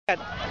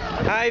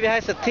Hi, we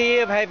have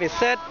Satir, we have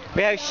Set,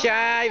 we have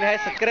Shy, we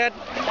have Secret,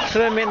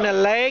 swim in the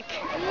lake.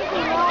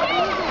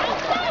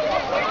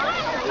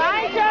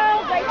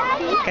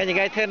 Can you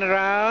guys turn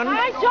around?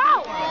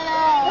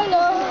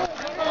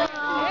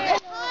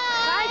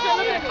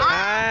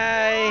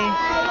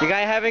 Hi, you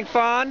guys having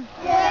fun?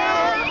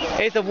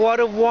 Is the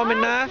water warm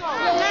enough?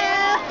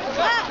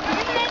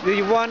 Do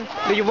you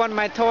want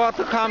my tour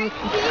to come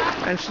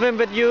and swim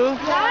with you?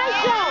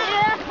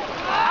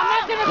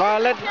 Well,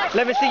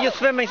 let me see you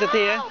swimming,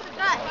 Satir.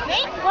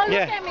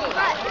 Yeah.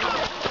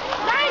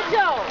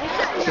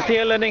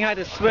 Satir learning how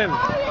to swim.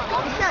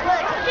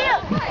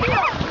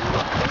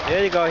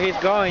 There you go. He's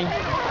going.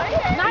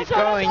 He's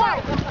going.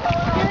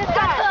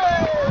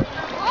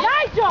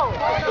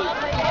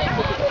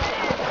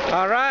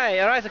 All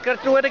right.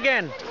 Secret, do it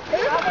again.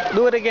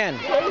 Do it again.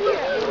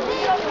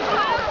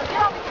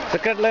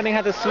 Secret learning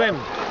how to swim.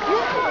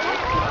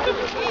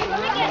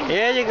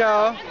 Here you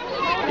go.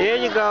 Here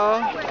you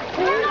go.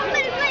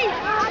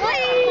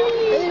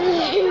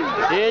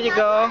 Here you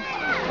go.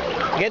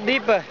 Get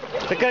deeper.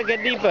 Secret,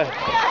 get deeper.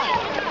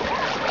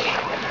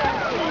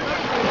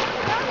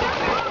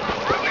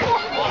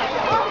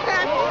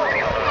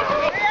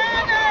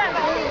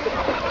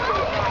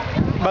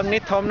 Băng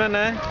nít thôm nữa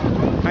nè.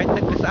 Hãy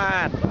ទឹកវាស្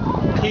អាត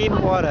clean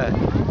water.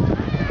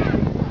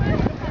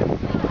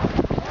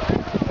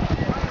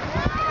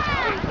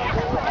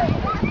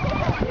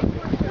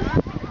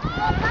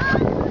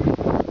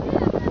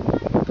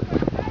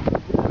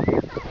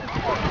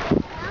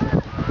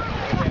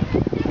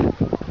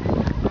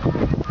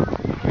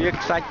 Việc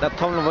sạch đã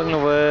thông là vâng là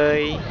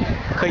vơi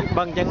khi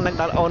băng chân nâng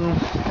đã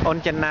ôn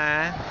chân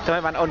ná cho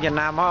mấy bạn ôn chân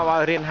ná mà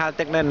vào riêng hai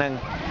tức nên nâng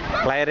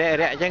lại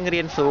rẽ chân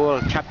riêng xù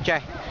chắp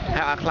chay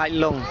hay lại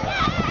lùng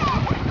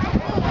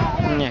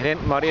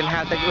mà riêng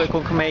hai tức với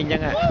con khmer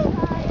chân à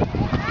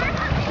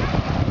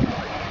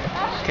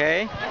ok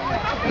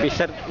bị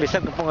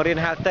sật của phong riêng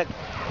hai tức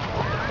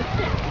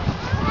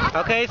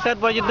ok Seth,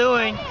 what you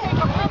doing?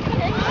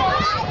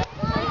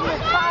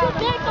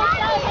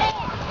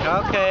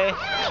 Okay.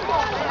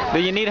 Do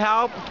you need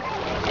help?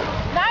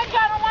 No, I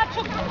don't want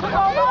you to go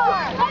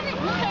on.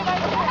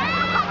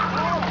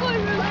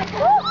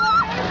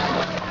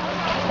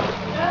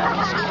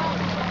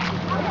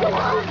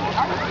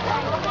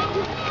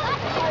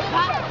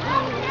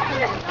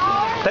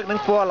 Tức nâng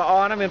phô là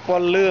o nó bên phô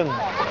lương.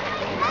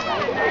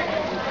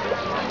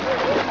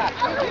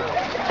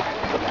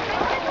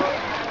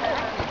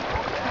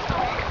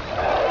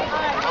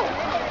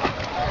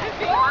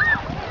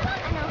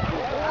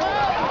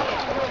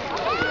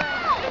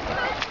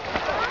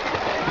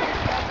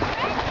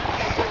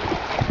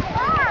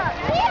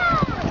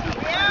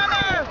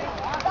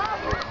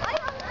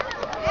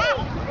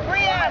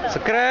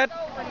 Secret,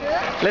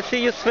 let's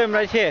see you swim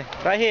right here.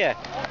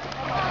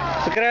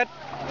 Secret,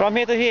 from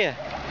here to here.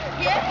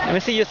 Let me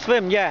see you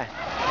swim, yeah.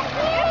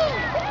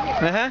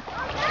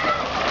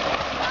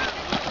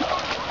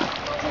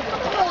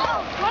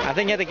 I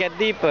think you have to get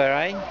deeper,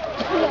 right?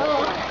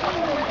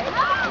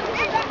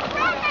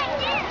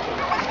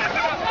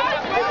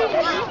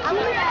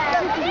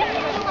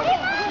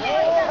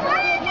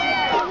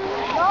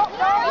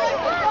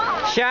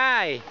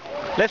 Shy,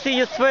 let's see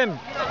you swim.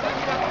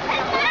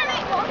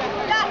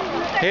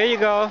 Here you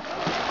go.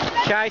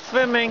 Shy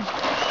swimming.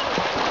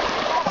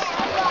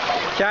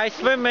 Shy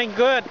swimming.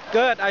 Good.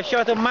 I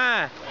showed to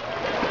Ma.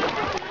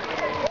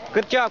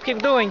 Good job. Keep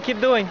doing. You're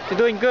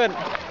doing good.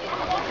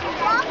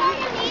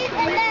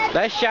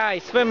 That's Shy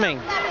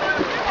swimming.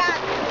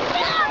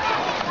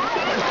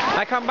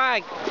 I come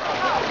back.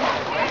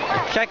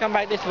 Shy, come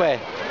back this way.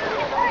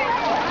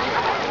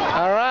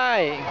 All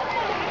right.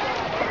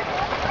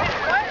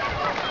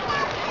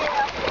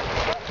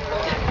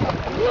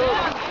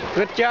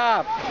 Good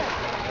job.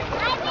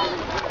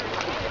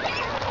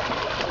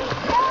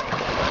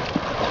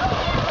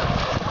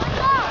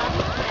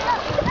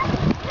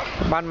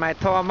 Bạn mày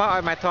thò mà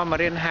ơi mày thò mà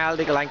riêng hal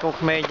đi cái lạnh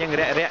cục mê nhưng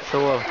rẽ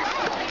xua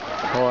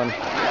hồn.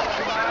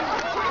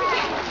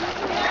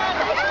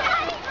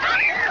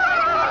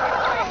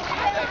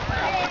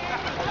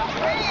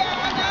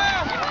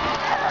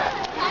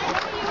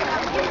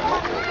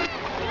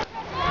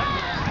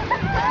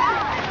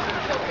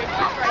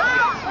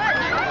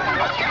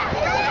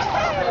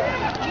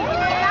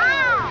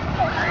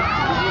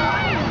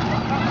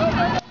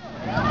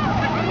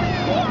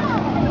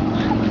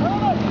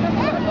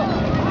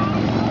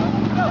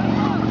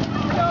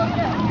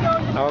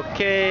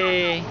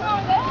 Okay,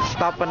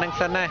 stop penang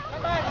sana.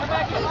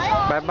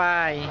 Bye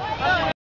bye.